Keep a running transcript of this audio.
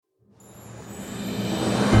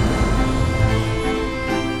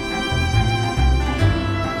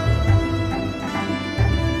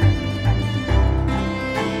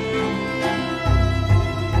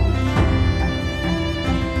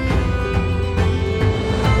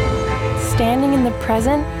standing in the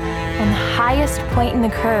present on the highest point in the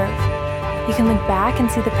curve. You can look back and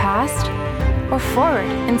see the past, or forward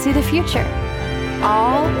and see the future,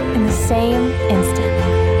 all in the same instant.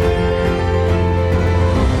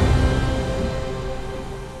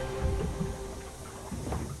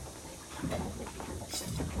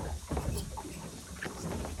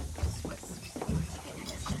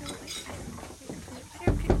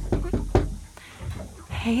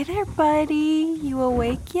 Hey there, buddy. You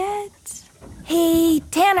awake yet? Hey,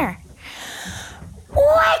 Tanner.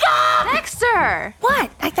 Wake up! Dexter! What?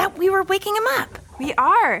 I thought we were waking him up. We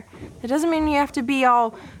are. It doesn't mean you have to be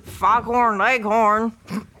all foghorn leghorn.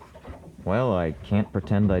 Well, I can't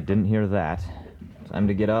pretend I didn't hear that. Time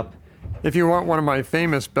to get up. If you want one of my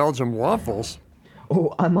famous Belgian waffles.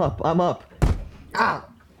 Oh, I'm up. Ah!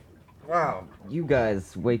 Wow, you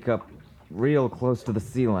guys wake up real close to the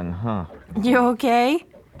ceiling, huh? You okay?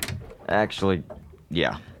 Actually,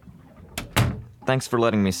 yeah. Thanks for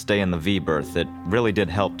letting me stay in the V-berth. It really did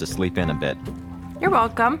help to sleep in a bit. You're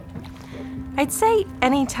welcome. I'd say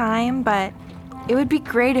any time, but it would be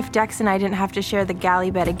great if Dex and I didn't have to share the galley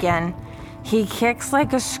bed again. He kicks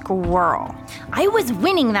like a squirrel. I was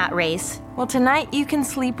winning that race. Well, tonight you can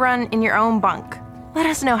sleep run in your own bunk. Let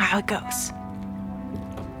us know how it goes.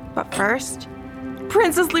 But first,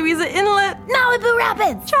 Princess Louisa Inlet, Malibu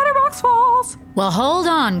Rapids! Chatterbox Falls! Well, hold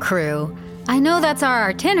on, crew. I know that's our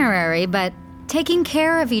itinerary, but taking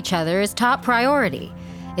care of each other is top priority.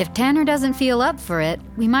 If Tanner doesn't feel up for it,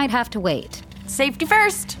 we might have to wait. Safety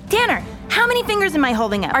first! Tanner, how many fingers am I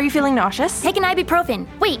holding up? Are you feeling nauseous? Take an ibuprofen.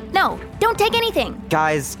 Wait, no, don't take anything.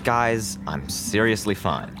 Guys, I'm seriously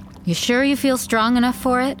fine. You sure you feel strong enough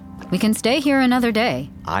for it? We can stay here another day.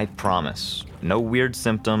 I promise. No weird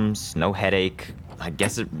symptoms, no headache. I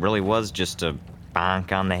guess it really was just a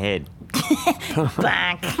bonk on the head.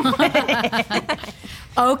 Back.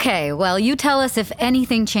 Okay, well, you tell us if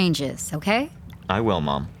anything changes, okay? I will,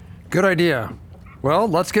 Mom. Good idea. Well,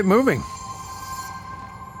 let's get moving.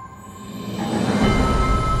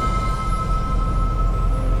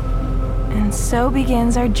 And so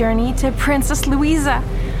begins our journey to Princess Louisa.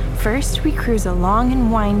 First, we cruise a long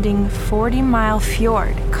and winding 40-mile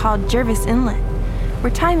fjord called Jervis Inlet. We're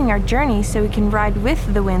timing our journey so we can ride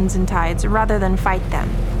with the winds and tides rather than fight them.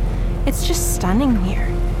 It's just stunning here.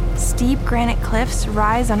 Steep granite cliffs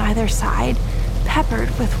rise on either side, peppered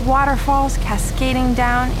with waterfalls cascading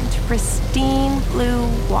down into pristine blue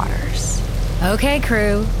waters. Okay,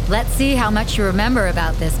 crew, let's see how much you remember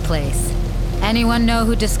about this place. Anyone know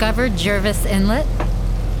who discovered Jervis Inlet?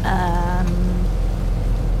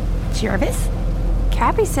 Jervis?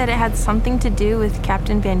 Cappy said it had something to do with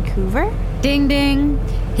Captain Vancouver? Ding ding.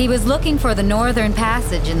 He was looking for the Northern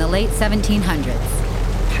Passage in the late 1700s.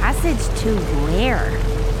 Passage to where?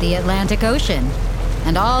 The Atlantic Ocean.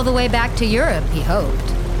 And all the way back to Europe, he hoped.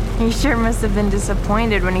 He sure must have been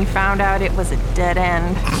disappointed when he found out it was a dead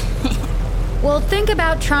end. Well, think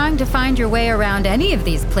about trying to find your way around any of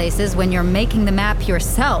these places when you're making the map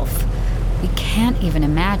yourself. We can't even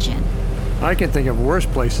imagine. I can think of worse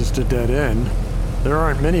places to dead end. There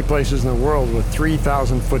aren't many places in the world with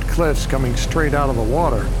 3,000-foot cliffs coming straight out of the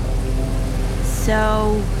water.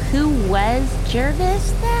 So, who was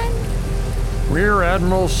Jervis then? Rear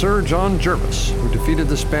Admiral Sir John Jervis, who defeated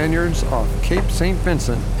the Spaniards off Cape St.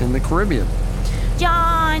 Vincent in the Caribbean.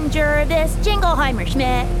 John Jervis Jingleheimer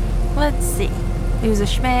Schmidt. Let's see. Use a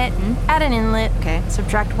Schmidt, add an inlet, Okay.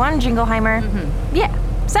 subtract one Jingleheimer. Yeah,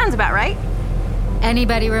 sounds about right.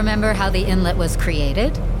 Anybody remember how the inlet was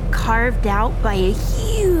created? Carved out by a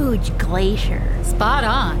huge glacier. Spot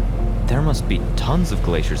on. There must be tons of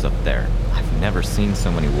glaciers up there. I've never seen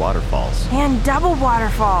so many waterfalls. And double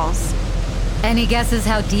waterfalls. Any guesses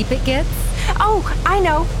how deep it gets? Oh, I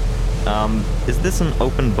know. Is this an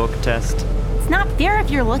open book test? It's not fair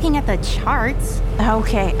if you're looking at the charts.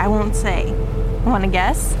 Okay, I won't say. Want to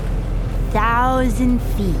guess? 1,000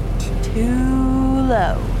 feet. Too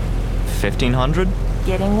low. 1,500?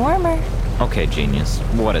 Getting warmer. Okay, genius.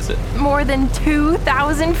 What is it? More than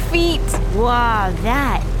 2,000 feet. Wow,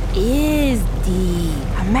 that is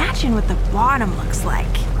deep. Imagine what the bottom looks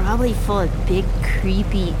like. Probably full of big,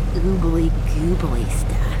 creepy, oobly-goobly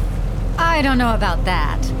stuff. I don't know about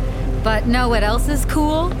that. But know what else is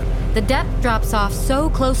cool? The depth drops off so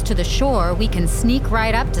close to the shore, we can sneak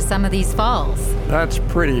right up to some of these falls. That's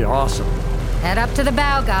pretty awesome. Head up to the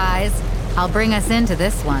bow, guys. I'll bring us into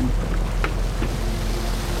this one.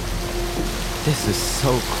 This is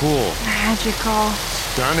so cool. Magical.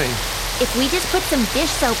 Stunning. If we just put some dish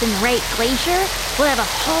soap in the right glacier, we'll have a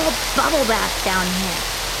whole bubble bath down here.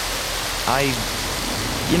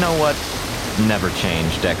 You know what? Never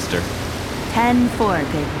change, Dexter. 10-4,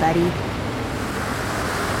 good buddy.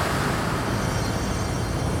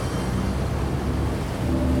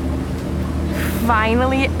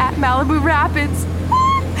 finally at Malibu Rapids.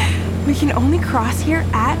 We can only cross here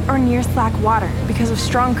at or near slack water because of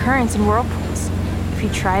strong currents and whirlpools. If you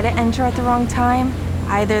try to enter at the wrong time,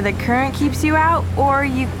 either the current keeps you out or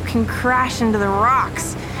you can crash into the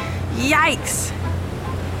rocks. Yikes!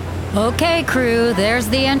 Okay, crew, there's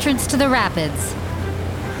the entrance to the rapids.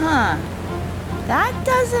 Huh. That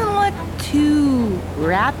doesn't look too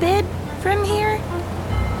rapid from here.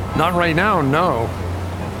 Not right now, no.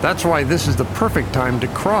 That's why this is the perfect time to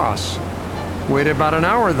cross. Wait about an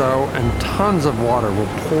hour, though, and tons of water will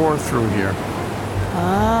pour through here.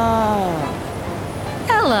 Oh.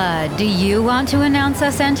 Ella, do you want to announce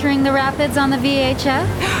us entering the rapids on the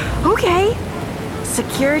VHF? Okay.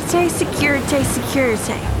 Securite, securite,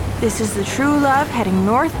 securite. This is the True Love heading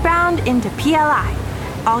northbound into PLI.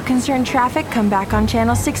 All concerned traffic come back on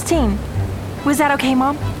channel 16. Was that okay,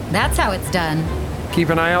 Mom? That's how it's done. Keep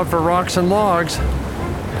an eye out for rocks and logs.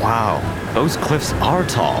 Wow, those cliffs are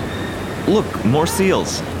tall. Look, more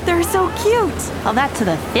seals. They're so cute. Tell that to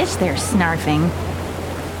the fish they're snarfing.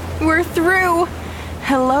 We're through.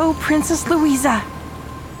 Hello, Princess Louisa.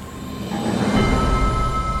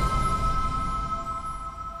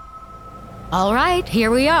 All right,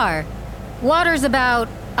 here we are. Water's about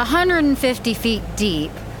 150 feet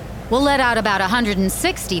deep. We'll let out about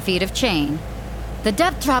 160 feet of chain. The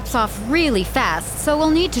depth drops off really fast, so we'll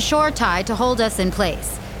need to shore tie to hold us in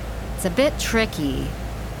place. It's a bit tricky.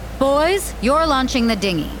 Boys, you're launching the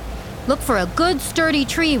dinghy. Look for a good sturdy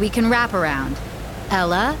tree we can wrap around.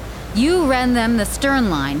 Ella, you rent them the stern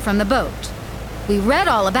line from the boat. We read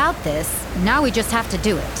all about this, now we just have to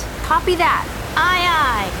do it. Copy that. Aye,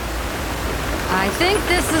 aye. I think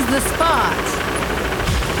this is the spot.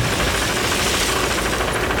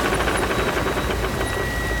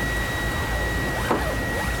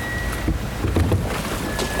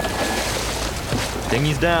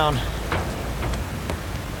 Dinghy's down.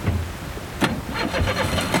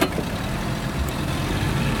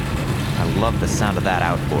 I love the sound of that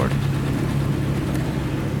outboard.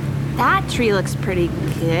 That tree looks pretty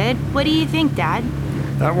good. What do you think, Dad?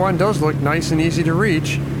 That one does look nice and easy to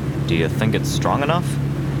reach. Do you think it's strong enough?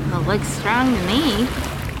 Well, looks strong to me.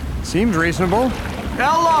 Seems reasonable.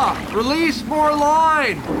 Ella, release more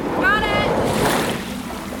line! Got it.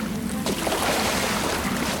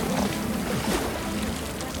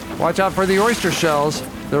 Watch out for the oyster shells.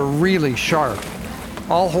 They're really sharp.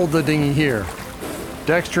 I'll hold the dinghy here.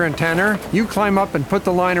 Dexter and Tanner, you climb up and put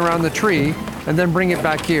the line around the tree, and then bring it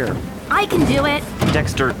back here. I can do it.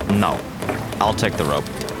 Dexter, no. I'll take the rope.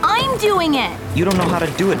 I'm doing it. You don't know how to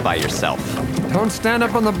do it by yourself. Don't stand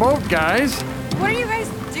up on the boat, guys. What are you guys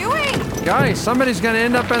doing? Guys, somebody's gonna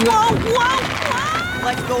end up in the... Whoa, whoa,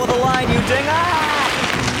 Let go of the line, you ding! Ah!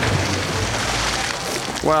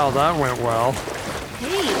 Well, that went well. whoa.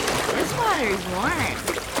 Hey, this water's warm.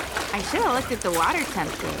 I should have looked at the water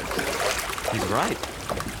temp gauge. He's right.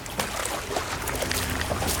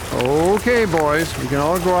 Okay, boys, we can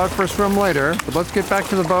all go out for a swim later, but let's get back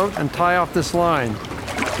to the boat and tie off this line.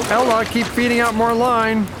 Ella, keep feeding out more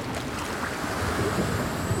line.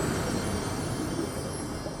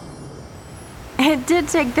 It did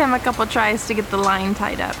take them a couple tries to get the line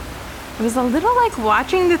tied up. It was a little like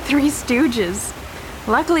watching the Three Stooges.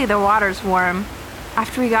 Luckily, the water's warm.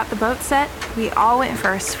 After we got the boat set, we all went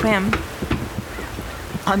for a swim.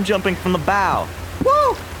 I'm jumping from the bow.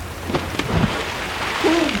 Woo!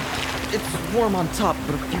 It's warm on top,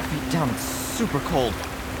 but a few feet down, it's super cold.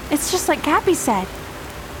 It's just like Cappy said.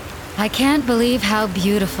 I can't believe how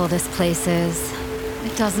beautiful this place is.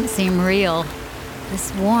 It doesn't seem real.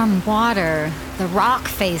 This warm water, the rock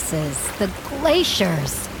faces, the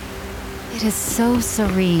glaciers. It is so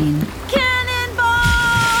serene.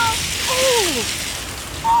 Cannonball! Ooh!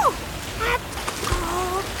 Ooh! That's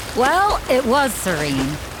cold. Well, it was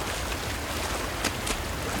serene.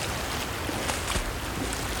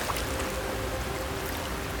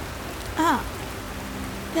 Oh.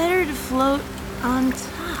 Better to float on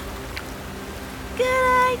top.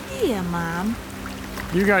 Good idea, Mom.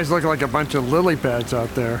 You guys look like a bunch of lily pads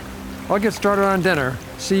out there. I'll get started on dinner.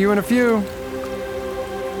 See you in a few.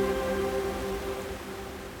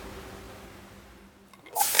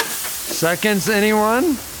 Seconds,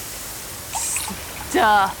 anyone?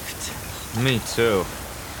 Stuffed. Me too.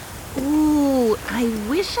 Ooh, I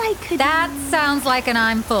wish I could... That sounds like an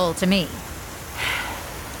I'm full to me.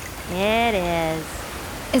 It is.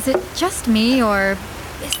 Is it just me, or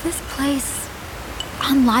is this place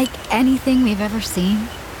unlike anything we've ever seen?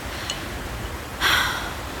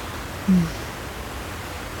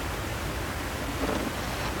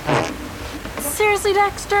 Seriously,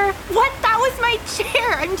 Dexter? What? That was my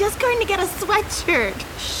chair. I'm just going to get a sweatshirt.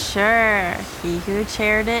 Sure. He who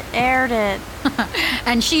chaired it, aired it.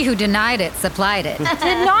 And she who denied it supplied it.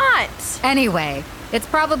 Did not. Anyway, it's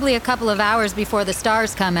probably a couple of hours before the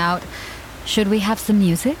stars come out. Should we have some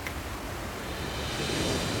music?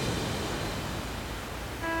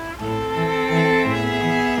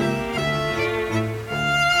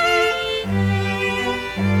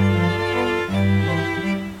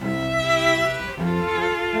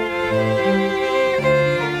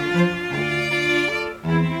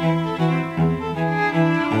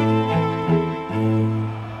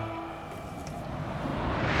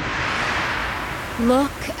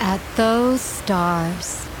 Look at those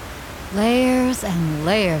stars. Layers and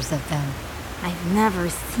layers of them. I've never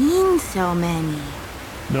seen so many.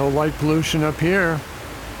 No light pollution up here.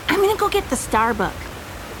 I'm gonna go get the star book.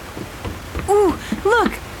 Ooh,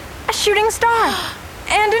 look! A shooting star!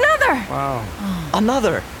 And another! Wow.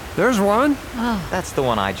 Another! There's one. That's the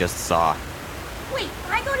one I just saw. Wait,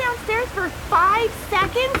 I go downstairs for 5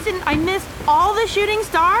 seconds and I missed all the shooting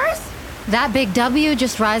stars? That big W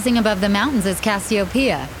just rising above the mountains is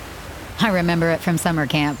Cassiopeia. I remember it from summer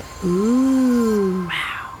camp. Ooh.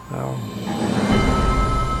 Oh.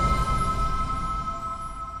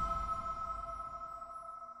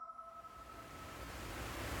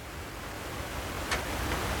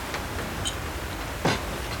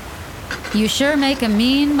 You sure make a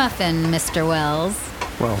mean muffin, Mr. Wells.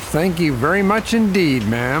 Well, thank you very much indeed,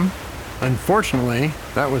 ma'am. Unfortunately,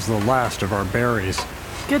 that was the last of our berries.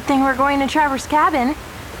 Good thing we're going to Trevor's cabin.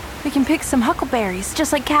 We can pick some huckleberries,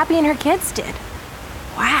 just like Cappy and her kids did.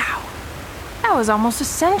 Wow. That was almost a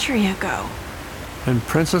century ago. And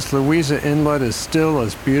Princess Louisa Inlet is still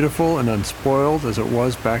as beautiful and unspoiled as it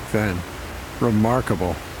was back then.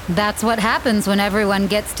 Remarkable. That's what happens when everyone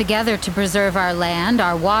gets together to preserve our land,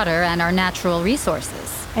 our water, and our natural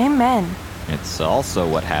resources. Amen. It's also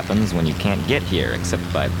what happens when you can't get here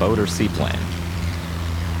except by boat or seaplane.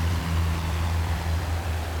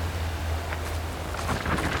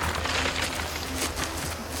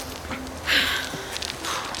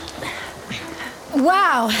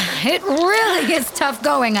 Wow, it really is tough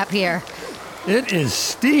going up here. It is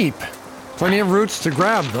steep. Plenty of roots to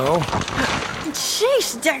grab, though.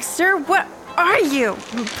 Sheesh, Dexter, what are you?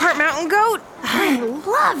 Part mountain goat? I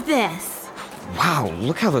love this. Wow,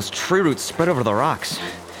 look how those tree roots spread over the rocks.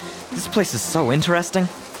 This place is so interesting.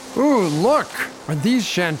 Ooh, look! Are these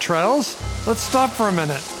chanterelles? Let's stop for a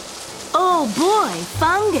minute. Oh boy,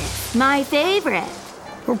 fungus. My favorite.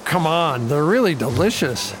 Oh, come on. They're really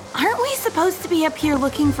delicious. Aren't we supposed to be up here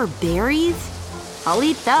looking for berries? I'll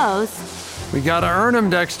eat those. We gotta earn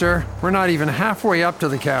them, Dexter. We're not even halfway up to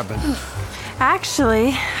the cabin.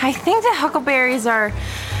 Actually, I think the huckleberries are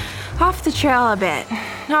off the trail a bit.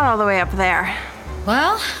 Not all the way up there.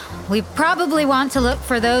 Well, we probably want to look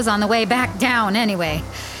for those on the way back down anyway.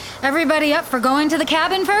 Everybody up for going to the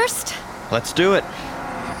cabin first? Let's do it.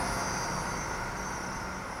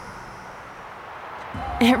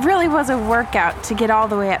 It really was a workout to get all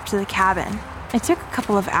the way up to the cabin. It took a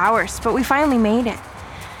couple of hours, but we finally made it.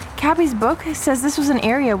 Cappy's book says this was an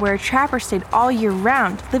area where a trapper stayed all year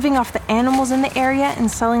round, living off the animals in the area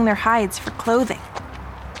and selling their hides for clothing.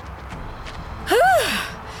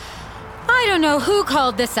 I don't know who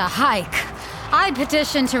called this a hike. I'd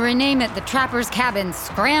petition to rename it the Trapper's Cabin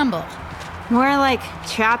Scramble. More like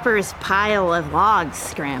Trapper's Pile of Logs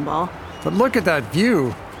Scramble. But look at that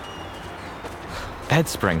view. Bed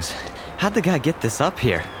springs. How'd the guy get this up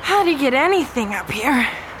here? How do you get anything up here?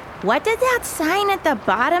 What did that sign at the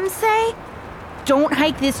bottom say? Don't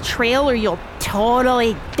hike this trail or you'll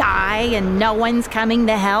totally die and no one's coming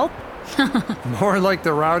to help? More like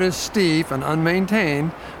the route is steep and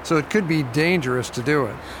unmaintained, so it could be dangerous to do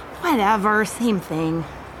it. Whatever, same thing.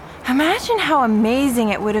 Imagine how amazing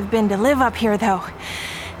it would have been to live up here, though.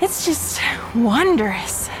 It's just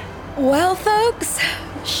wondrous. Well, folks,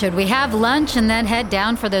 should we have lunch and then head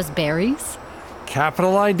down for those berries?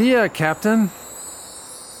 Capital idea, Captain.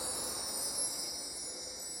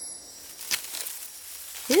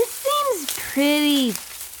 This seems pretty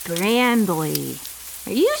brambly.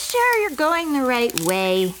 Are you sure you're going the right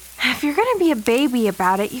way? If you're gonna be a baby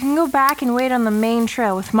about it, you can go back and wait on the main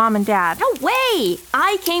trail with Mom and Dad. No way!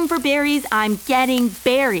 I came for berries, I'm getting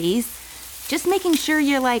berries. Just making sure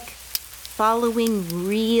you're, following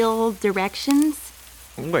real directions.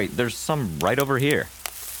 Wait, there's some right over here.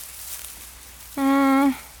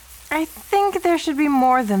 I think there should be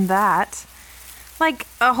more than that. Like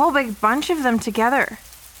a whole big bunch of them together.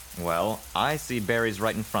 Well, I see berries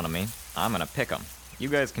right in front of me. I'm gonna pick them. You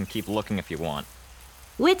guys can keep looking if you want.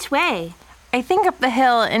 Which way? I think up the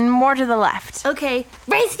hill and more to the left. Okay,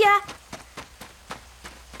 race ya!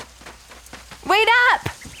 Wait up!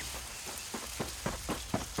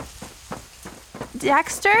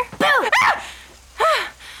 Dexter? Boo!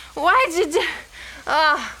 Why did...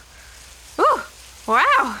 Ooh,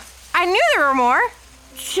 wow. I knew there were more.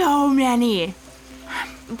 So many.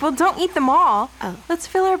 Well, don't eat them all. Oh. Let's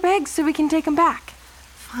fill our bags so we can take them back.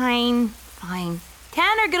 Fine.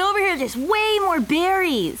 Tanner, get over here. There's way more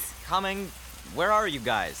berries. Coming. Where are you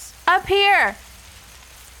guys? Up here.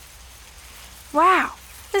 Wow,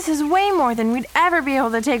 this is way more than we'd ever be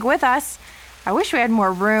able to take with us. I wish we had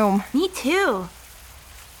more room. Me too.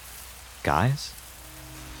 Guys,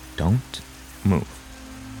 don't move.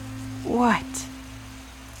 What?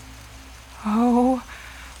 Oh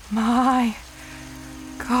my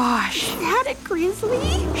gosh. Is that a grizzly?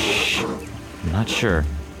 I'm not sure,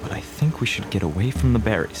 but I think we should get away from the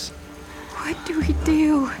berries. What do we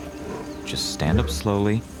do? Just stand up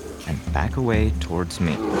slowly and back away towards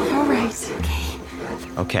me. All right.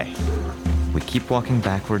 Okay. We keep walking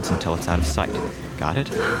backwards until it's out of sight. Got it?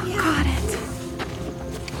 Got it.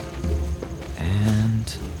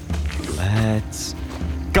 And let's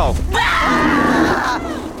go.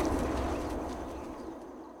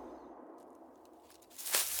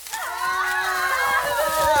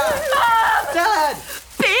 Dad!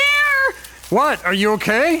 Bear! What? Are you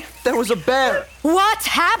okay? There was a bear! What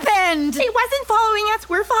happened? He wasn't following us.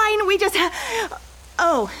 We're fine. We just...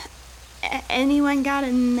 Oh, anyone got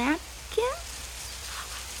a napkin?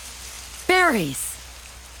 Berries.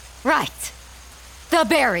 Right. The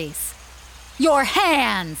berries. Your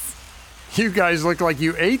hands. You guys look like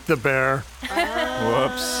you ate the bear.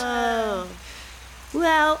 Whoops. Oh.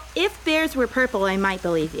 Well, if bears were purple, I might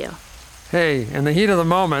believe you. Hey, in the heat of the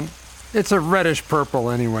moment, it's a reddish purple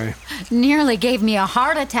anyway. Nearly gave me a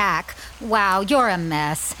heart attack. Wow, you're a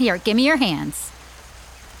mess. Here, give me your hands.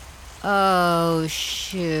 Oh,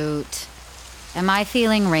 shoot. Am I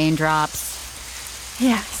feeling raindrops?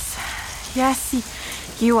 Yes.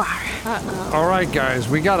 You are. All right, guys,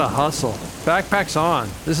 we gotta hustle. Backpack's on.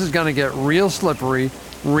 This is gonna get real slippery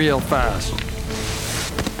real fast.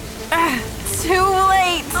 Too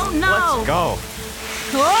late. Oh, no. Let's go.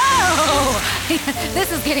 Whoa!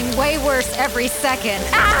 This is getting way worse every second.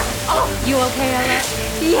 Ah! Oh, you okay, Ella?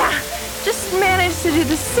 Yeah. Just managed to do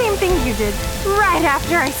the same thing you did right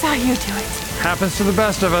after I saw you do it. Happens to the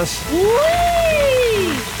best of us.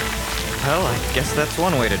 Whee! Well, I guess that's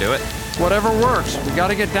one way to do it. Whatever works. We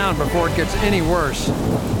gotta get down before it gets any worse.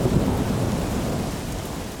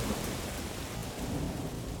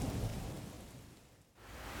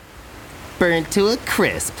 Burnt to a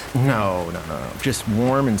crisp. No. Just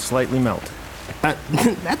warm and slightly melted.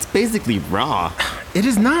 That's basically raw. It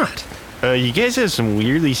is not. You guys have some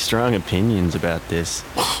weirdly strong opinions about this.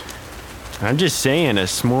 I'm just saying, a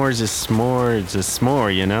s'more's a s'more's a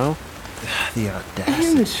s'more, you know? The audacity.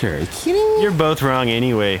 Amateur, kidding me? You're both wrong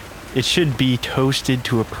anyway. It should be toasted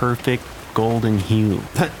to a perfect golden hue.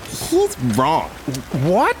 He's wrong.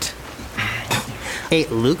 What? A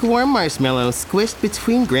lukewarm marshmallow squished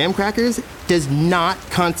between graham crackers does not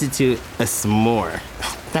constitute a s'more.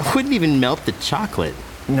 That wouldn't even melt the chocolate.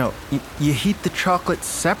 No, you heat the chocolate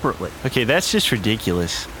separately. Okay, that's just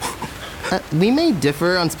ridiculous. We may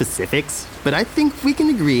differ on specifics, but I think we can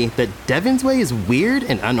agree that Devin's way is weird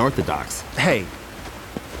and unorthodox. Hey,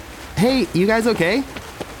 Hey, you guys okay?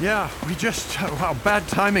 Yeah, we just... wow, bad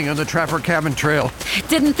timing on the Trafford Cabin Trail.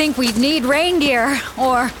 Didn't think we'd need reindeer.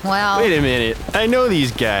 Or, well... Wait a minute. I know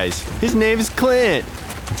these guys. His name is Clint.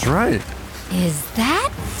 That's right. Is that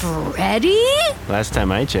Freddy? Last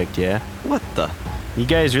time I checked, yeah. What the? You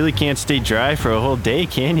guys really can't stay dry for a whole day,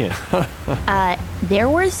 can you? There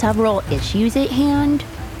were several issues at hand.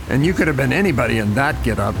 And you could have been anybody in that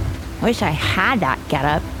getup. Wish I had that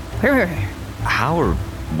getup.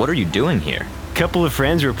 What are you doing here? Couple of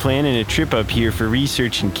friends were planning a trip up here for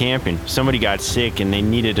research and camping. Somebody got sick and they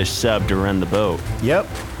needed a sub to run the boat. yep.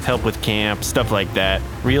 Help with camp, stuff like that.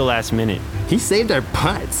 Real last minute. He saved our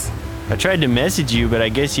butts. I tried to message you, but I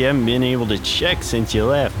guess you haven't been able to check since you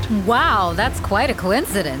left. Wow, that's quite a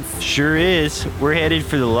coincidence. Sure is. We're headed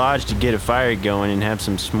for the lodge to get a fire going and have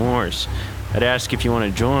some s'mores. I'd ask if you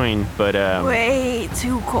want to join, but Way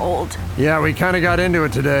too cold. Yeah, we kind of got into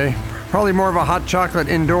it today. Probably more of a hot chocolate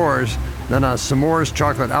indoors than a s'mores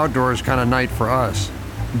chocolate outdoors kind of night for us.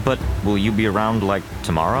 But will you be around, like,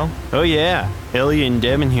 tomorrow? oh yeah, Elliot and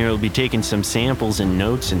Devin here will be taking some samples and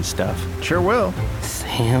notes and stuff. Sure will.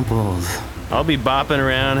 Samples. I'll be bopping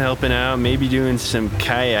around, helping out, maybe doing some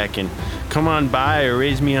kayaking. Come on by or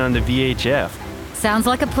raise me on the VHF. Sounds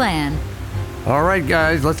like a plan. All right,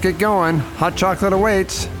 guys, let's get going. Hot chocolate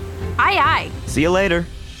awaits. Aye, aye. See you later.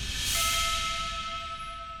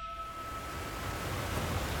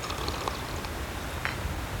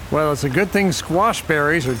 Well, it's a good thing squash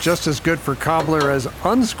berries are just as good for cobbler as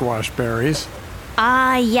unsquashed berries.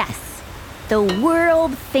 Ah, yes. The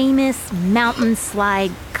world-famous mountain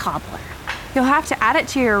slide cobbler. You'll have to add it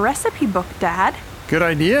to your recipe book, Dad. Good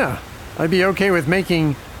idea. I'd be okay with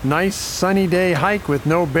making nice sunny day hike with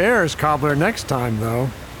no bears cobbler next time, though.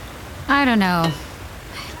 I don't know.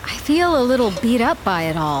 I feel a little beat up by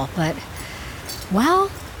it all, but,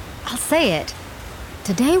 well, I'll say it.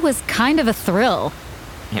 Today was kind of a thrill.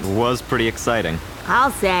 It was pretty exciting.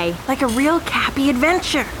 I'll say. Like a real Cappy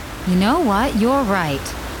adventure. You know what? You're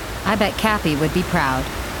right. I bet Cappy would be proud.